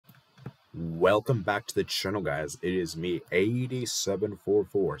Welcome back to the channel, guys. It is me,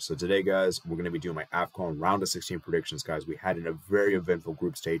 8744. So today, guys, we're going to be doing my Afcon round of 16 predictions, guys. We had a very eventful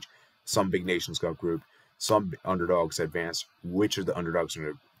group stage. Some big nations got grouped, some underdogs advanced. Which of the underdogs are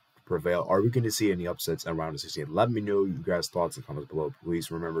going to prevail? Are we going to see any upsets in round of 16? Let me know you guys' thoughts in the comments below.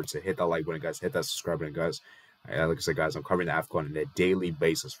 Please remember to hit that like button, guys. Hit that subscribe button, guys. Like I said, guys, I'm covering the Afcon on a daily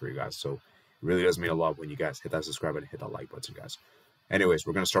basis for you guys. So it really does mean a lot when you guys hit that subscribe button, hit that like button, guys. Anyways,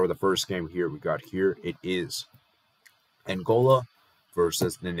 we're going to start with the first game here. We got here. It is Angola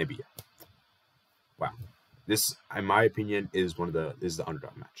versus Namibia. Wow. This, in my opinion, is the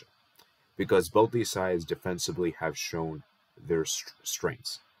underdog matchup. Because both these sides defensively have shown their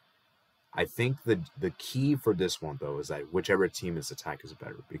strengths. I think the key for this one, though, is that whichever team is attack is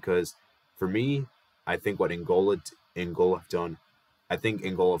better. Because for me, I think what Angola have done, I think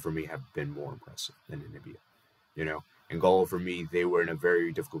Angola for me have been more impressive than Namibia. You know, Angola for me, they were in a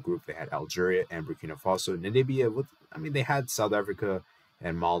very difficult group. They had Algeria and Burkina Faso. Namibia, they had South Africa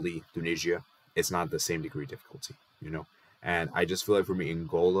and Mali, Tunisia. It's not the same degree of difficulty, you know. And I just feel like for me,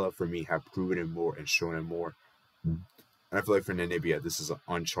 Angola for me have proven it more and shown it more. And I feel like for Namibia, this is an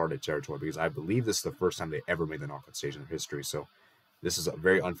uncharted territory because I believe this is the first time they ever made the knockout stage in their history. So this is a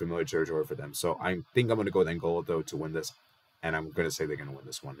very unfamiliar territory for them. So I think I'm going to go with Angola, though, to win this. And I'm going to say they're going to win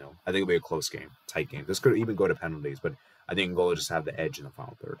this 1-0. I think it'll be a close game, tight game. This could even go to penalties, but I think Angola just have the edge in the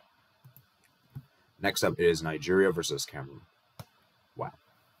final third. Next up is Nigeria versus Cameroon. Wow.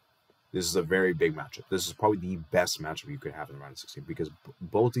 This is a very big matchup. This is probably the best matchup you could have in the round of 16 because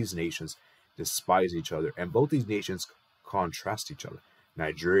both these nations despise each other, and both these nations contrast each other.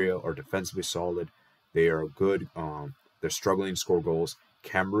 Nigeria are defensively solid. They are good. They're struggling to score goals.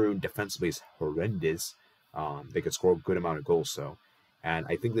 Cameroon defensively is horrendous. They could score a good amount of goals, and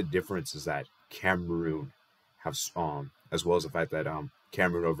I think the difference is that Cameroon have, as well as the fact that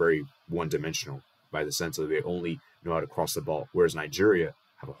Cameroon are very one-dimensional by the sense that they only know how to cross the ball, whereas Nigeria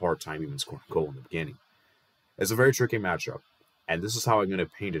have a hard time even scoring a goal in the beginning. It's a very tricky matchup, and this is how I'm going to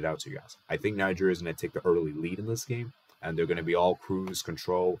paint it out to you guys. I think Nigeria is going to take the early lead in this game, and they're going to be all cruise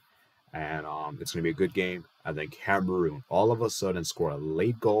control, and it's going to be a good game. And then Cameroon all of a sudden score a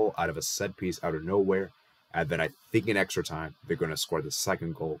late goal out of a set piece out of nowhere. And then I think in extra time, they're going to score the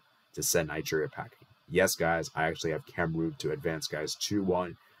second goal to send Nigeria packing. Yes, guys, I actually have Cameroon to advance, guys,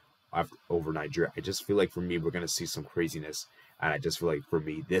 2-1 over Nigeria. I just feel like for me, we're going to see some craziness. And I just feel like for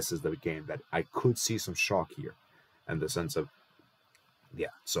me, this is the game that I could see some shock here. In the sense of, yeah,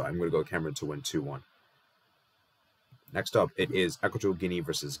 so I'm going to go Cameroon to win 2-1. Next up, it is Equatorial Guinea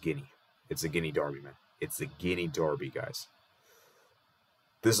versus Guinea. It's the Guinea Derby, man. It's the Guinea Derby, guys.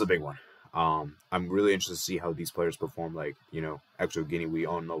 This is a big one. I'm really interested to see how these players perform. Like, you know, Equatorial Guinea, we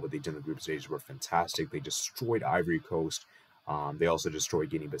all know what they did in the group stages were fantastic. They destroyed Ivory Coast. They also destroyed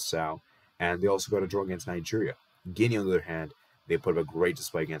Guinea-Bissau. And they also got a draw against Nigeria. Guinea, on the other hand, they put up a great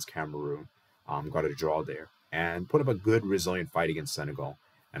display against Cameroon. Got a draw there. And put up a good, resilient fight against Senegal.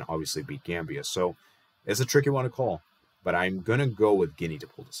 And obviously beat Gambia. So it's a tricky one to call. But I'm going to go with Guinea to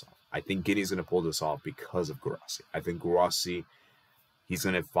pull this off. I think Guinea's going to pull this off because of Guirassy. I think Guirassy, he's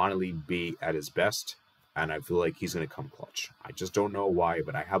going to finally be at his best, and I feel like he's going to come clutch. I just don't know why,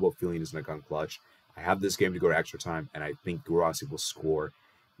 but I have a feeling he's going to come clutch. I have this game to go to extra time, and I think Guirassy will score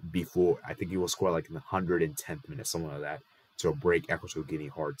before. I think he will score like in the 110th minute, something like that, to break Equatorial Guinea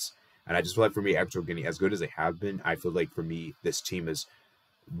hearts. And I just feel like for me, Equatorial Guinea, as good as they have been, I feel like for me, this team is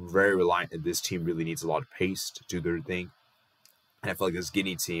very reliant, and this team really needs a lot of pace to do their thing. And I feel like this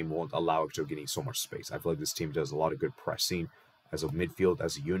Guinea team won't allow Equatorial Guinea so much space. I feel like this team does a lot of good pressing as a midfield,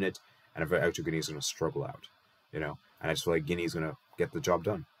 as a unit, and I feel like Equatorial Guinea is going to struggle out, you know. And I just feel like Guinea is going to get the job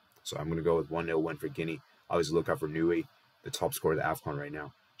done. So I'm going to go with 1-0 win for Guinea. Always look out for Nui, the top scorer of the Afcon right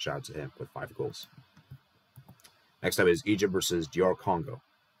now. Shout out to him with 5 goals. Next up is Egypt versus DR Congo.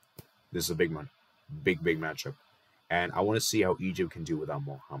 This is a big one. Big matchup. And I want to see how Egypt can do without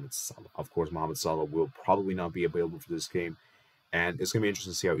Mohamed Salah. Of course, Mohamed Salah will probably not be available for this game. And it's going to be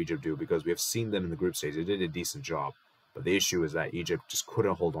interesting to see how Egypt do because we have seen them in the group stage. They did a decent job. But the issue is that Egypt just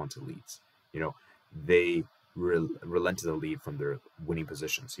couldn't hold on to leads. You know, they relented the lead from their winning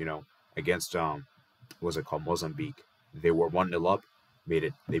positions. You know, against, what's it called, Mozambique. They were 1-0 up.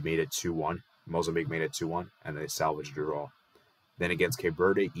 They made it 2-1. Mozambique made it 2-1. And they salvaged a draw. Then against Cape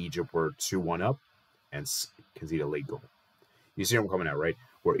Verde, Egypt were 2-1 up and conceded a late goal. You see what I'm coming at, right?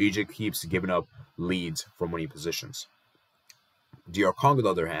 Where Egypt keeps giving up leads from winning positions. DR Congo, on the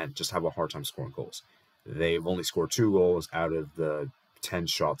other hand, just have a hard time scoring goals. They've only scored 2 goals out of the 10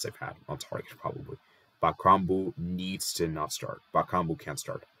 shots they've had on target, probably. Bakambu needs to not start. Bakambu can't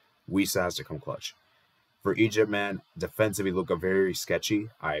start. Wissa has to come clutch. For Egypt, man, defensively look very sketchy.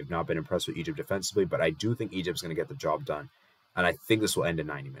 I've not been impressed with Egypt defensively, but I do think Egypt's going to get the job done. And I think this will end in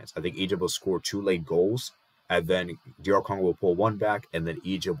 90 minutes. I think Egypt will score 2 late goals, and then DR Congo will pull 1 back, and then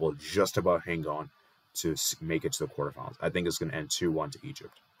Egypt will just about hang on to make it to the quarterfinals. I think it's going to end 2-1 to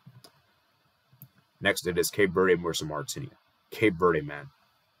Egypt. Next, it is Cape Verde versus Mauritania. Cape Verde, man,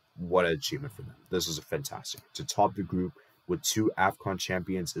 what an achievement for them. This is fantastic. To top the group with 2 Afcon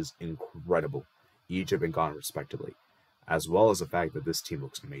champions is incredible. Egypt and Ghana, respectively. As well as the fact that this team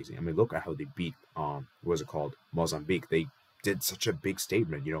looks amazing. I mean, look at how they beat, Mozambique. They did such a big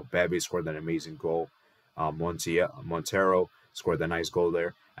statement. You know, Bebe scored that amazing goal. Montero scored that nice goal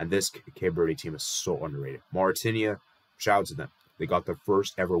there. And this Cape Verde team is so underrated. Mauritania, shout out to them. They got their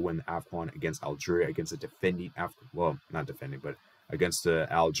first ever win in AFCON against Algeria, against a defending not defending, but against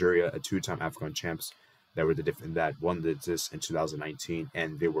Algeria, a 2-time AFCON champs that won this in 2019,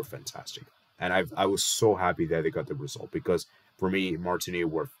 and they were fantastic. And I was so happy that they got the result, because for me, Mauritania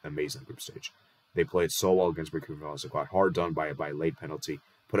were amazing group stage. They played so well against Burkina Faso, got hard done by a late penalty,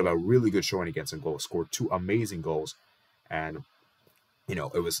 put up a really good showing against Angola, scored 2 amazing goals, and you know,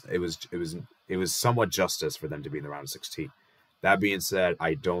 it was somewhat justice for them to be in the round of 16. That being said,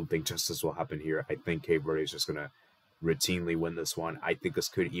 I don't think justice will happen here. I think Cape Verde is just gonna routinely win this one. I think this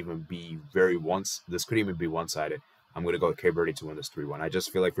could even be one-sided. I'm gonna go with Cape Verde to win this 3-1. I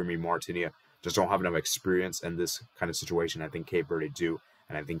just feel like for me, Mauritania just don't have enough experience in this kind of situation. I think Cape Verde do,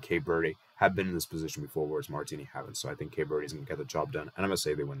 and I think Cape Verde have been in this position before, whereas Mauritania haven't. So I think Cape Verde is gonna get the job done, and I'm gonna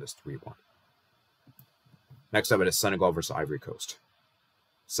say they win this 3-1. Next up, it is Senegal versus Ivory Coast.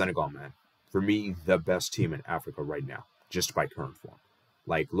 Senegal, man, for me, the best team in Africa right now, just by current form.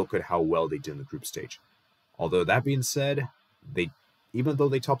 Like, look at how well they did in the group stage. Although that being said, even though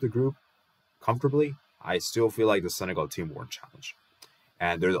they topped the group comfortably, I still feel like the Senegal team weren't challenged.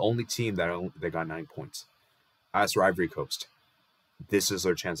 And they're the only team that got 9 points. As for Ivory Coast, this is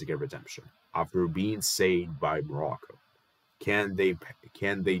their chance to get redemption. After being saved by Morocco, can they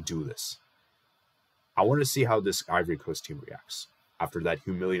do this? I want to see how this Ivory Coast team reacts after that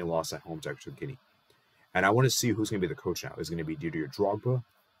humiliating loss at home to Equatorial Guinea. And I want to see who's going to be the coach now. Is it going to be Didier Drogba?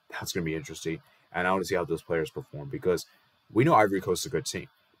 That's going to be interesting. And I want to see how those players perform, because we know Ivory Coast is a good team.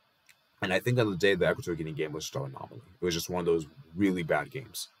 And I think on the day the Equatorial Guinea game was just an anomaly. It was just one of those really bad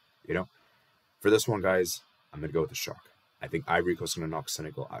games, you know? For this one, guys, I'm going to go with the shock. I think Ivory Coast is going to knock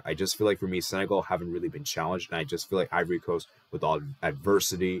Senegal out. I just feel like for me, Senegal haven't really been challenged. And I just feel like Ivory Coast, with all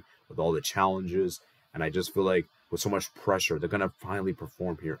adversity, with all the challenges, and I just feel like with so much pressure, they're going to finally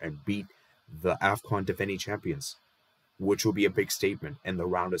perform here and beat the AFCON defending champions, which will be a big statement in the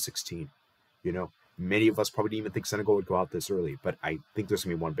round of 16. You know, many of us probably didn't even think Senegal would go out this early, but I think there's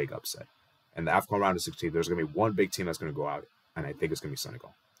going to be one big upset. In the AFCON round of 16, there's going to be one big team that's going to go out, and I think it's going to be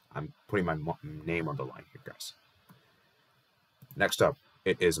Senegal. I'm putting my name on the line here, guys. Next up,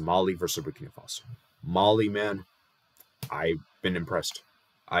 it is Mali versus Burkina Faso. Mali, man, I've been impressed.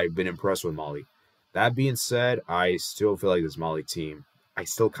 I've been impressed with Mali. That being said, I still feel like this Mali team, I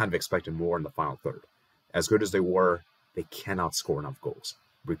still kind of expected more in the final third. As good as they were, they cannot score enough goals.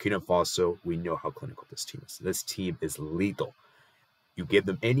 Burkina Faso, we know how clinical this team is. This team is lethal. You give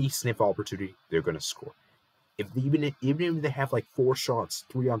them any sniff opportunity, they're going to score. Even if they have like 4 shots,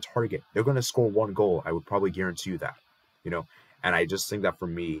 3 on target, they're going to score 1 goal. I would probably guarantee you that, you know. And I just think that for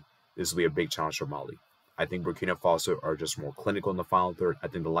me, this will be a big challenge for Mali. I think Burkina Faso are just more clinical in the final third. I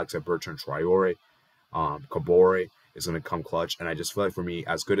think the likes of Bertrand Traore, Kabore is going to come clutch. And I just feel like for me,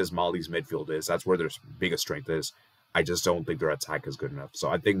 as good as Mali's midfield is, that's where their biggest strength is. I just don't think their attack is good enough. So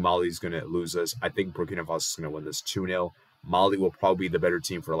I think Mali's going to lose this. I think Burkina Faso is going to win this 2-0. Mali will probably be the better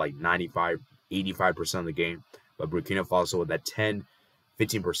team for like 95, 85% of the game. But Burkina Faso with that 10,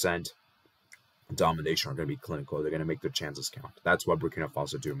 15% domination are going to be clinical. They're going to make their chances count. That's what Burkina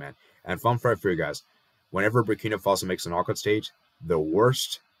Faso do, man. And fun fact for you guys, whenever Burkina Faso makes a knockout stage, the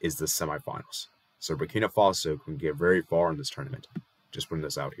worst is the semifinals. So Burkina Faso can get very far in this tournament. Just putting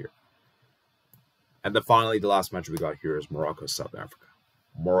this out here. And then finally, the last match we got here is Morocco, South Africa.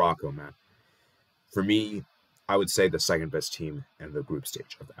 Morocco, man. For me, I would say the second best team in the group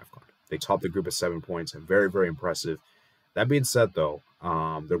stage of the Afcon. They topped the group at 7 points and very, very impressive. That being said, though,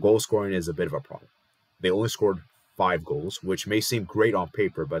 their goal scoring is a bit of a problem. They only scored 5 goals, which may seem great on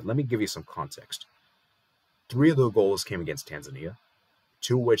paper, but let me give you some context. 3 of the goals came against Tanzania,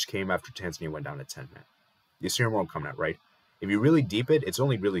 2 of which came after Tanzania went down to 10 men. You see where I'm coming at, right? If you really deep it, it's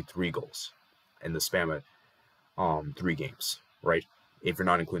only really 3 goals in the span of 3 games, right? If you're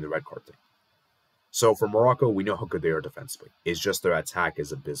not including the red card thing. So for Morocco, we know how good they are defensively. It's just their attack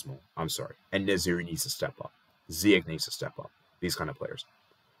is abysmal. I'm sorry. And Naziri needs to step up. Ziyech needs to step up. These kind of players.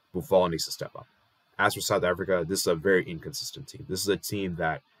 Buffon needs to step up. As for South Africa, this is a very inconsistent team. This is a team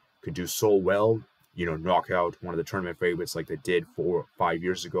that could do so well, knock out one of the tournament favorites like they did 4 or 5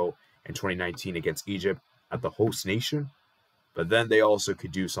 years ago in 2019 against Egypt at the host nation. But then they also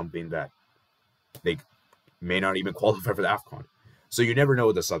could do something that they may not even qualify for the Afcon. So you never know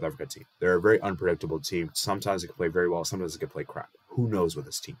with the South Africa team. They're a very unpredictable team. Sometimes they can play very well. Sometimes they can play crap. Who knows with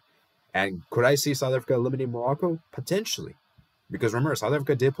this team? And could I see South Africa eliminating Morocco? Potentially. Because remember, South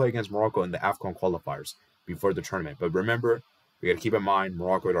Africa did play against Morocco in the Afcon qualifiers before the tournament. But remember, we got to keep in mind,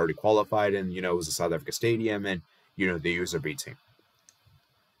 Morocco had already qualified and, it was a South Africa stadium and, they used their B team.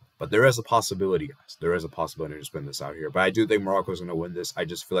 But there is a possibility, guys. There is a possibility to spin this out here. But I do think Morocco is going to win this. I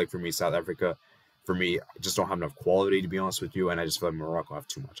just feel like for me, South Africa, I just don't have enough quality, to be honest with you. And I just feel like Morocco have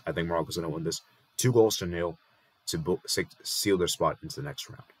too much. I think Morocco's going to win this 2-0 to seal their spot into the next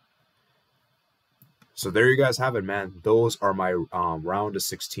round. So there you guys have it, man. Those are my round of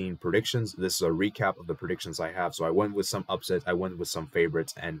 16 predictions. This is a recap of the predictions I have. So I went with some upsets. I went with some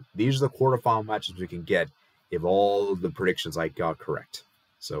favorites. And these are the quarterfinal matches we can get if all the predictions I got correct.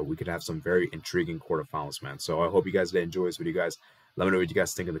 So we could have some very intriguing quarterfinals, man. So I hope you guys did enjoy this video, guys. Let me know what you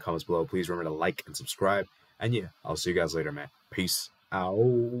guys think in the comments below. Please remember to like and subscribe. And yeah, I'll see you guys later, man. Peace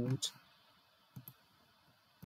out.